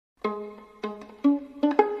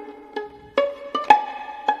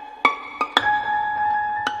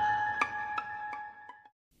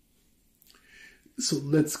So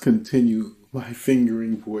let's continue my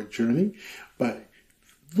fingering board journey by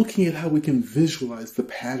looking at how we can visualize the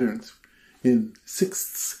patterns in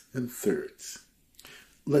sixths and thirds.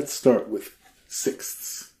 Let's start with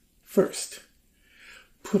sixths. First,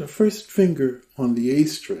 put a first finger on the A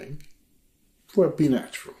string for a B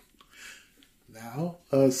natural. Now,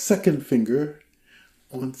 a second finger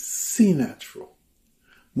on C natural.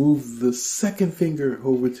 Move the second finger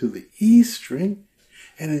over to the E string,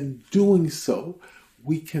 and in doing so,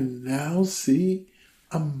 we can now see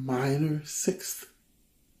a minor sixth.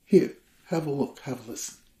 Here, have a look, have a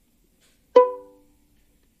listen.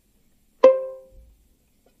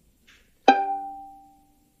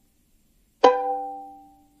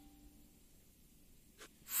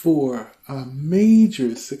 For a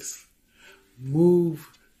major sixth,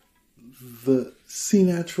 move the C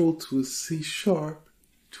natural to a C sharp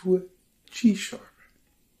to a G sharp.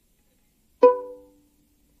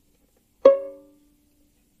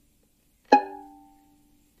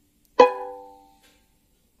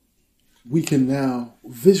 We can now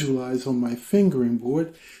visualize on my fingering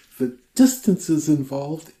board the distances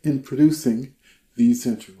involved in producing these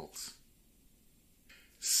intervals.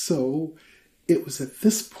 So it was at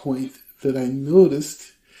this point that I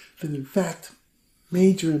noticed that in fact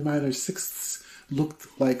major and minor sixths looked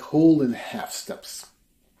like whole and half steps.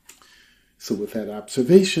 So with that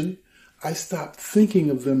observation, I stopped thinking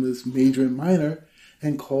of them as major and minor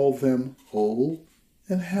and called them whole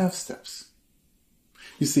and half steps.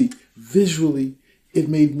 You see, visually, it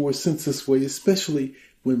made more sense this way, especially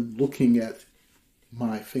when looking at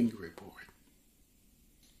my fingering board.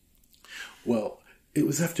 Well, it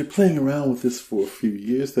was after playing around with this for a few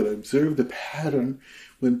years that I observed a pattern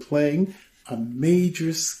when playing a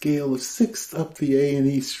major scale of sixth up the A and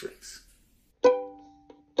E strings.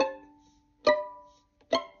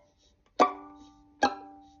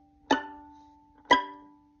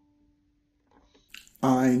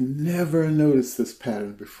 I never noticed this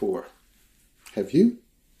pattern before. Have you?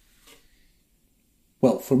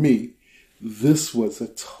 Well, for me, this was a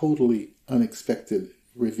totally unexpected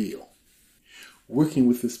reveal. Working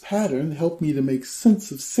with this pattern helped me to make sense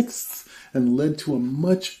of sixths and led to a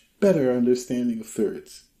much better understanding of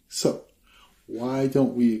thirds. So, why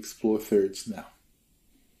don't we explore thirds now?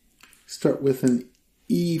 Start with an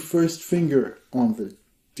E first finger on the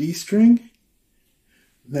D string.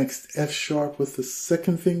 Next, F sharp with the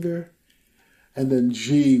second finger, and then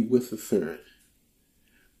G with the third.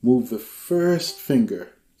 Move the first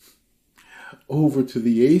finger over to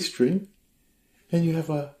the A string, and you have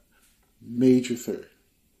a major third.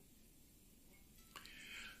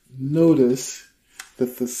 Notice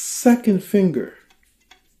that the second finger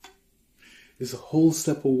is a whole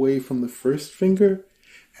step away from the first finger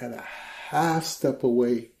and a half step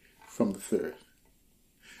away from the third.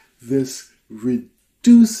 This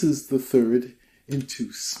reduces the third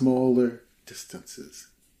into smaller distances,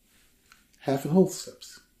 half and whole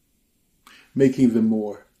steps, making them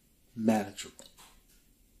more manageable.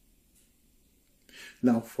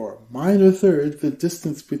 Now for a minor third, the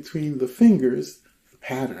distance between the fingers, the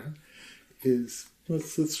pattern, is,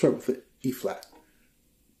 let's start with the E flat.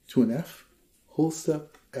 To an F, whole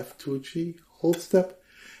step, F to a G, whole step,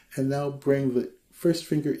 and now bring the first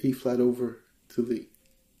finger E flat over to the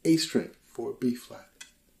A string for B flat,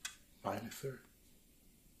 minor third.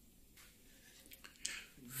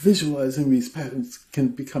 Visualizing these patterns can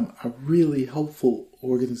become a really helpful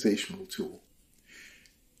organizational tool.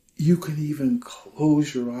 You can even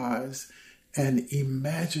close your eyes and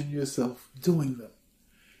imagine yourself doing them,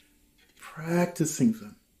 practicing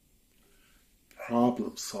them,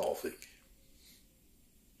 problem solving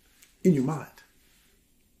in your mind.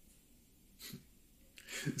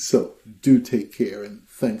 So do take care, and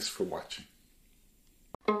thanks for watching.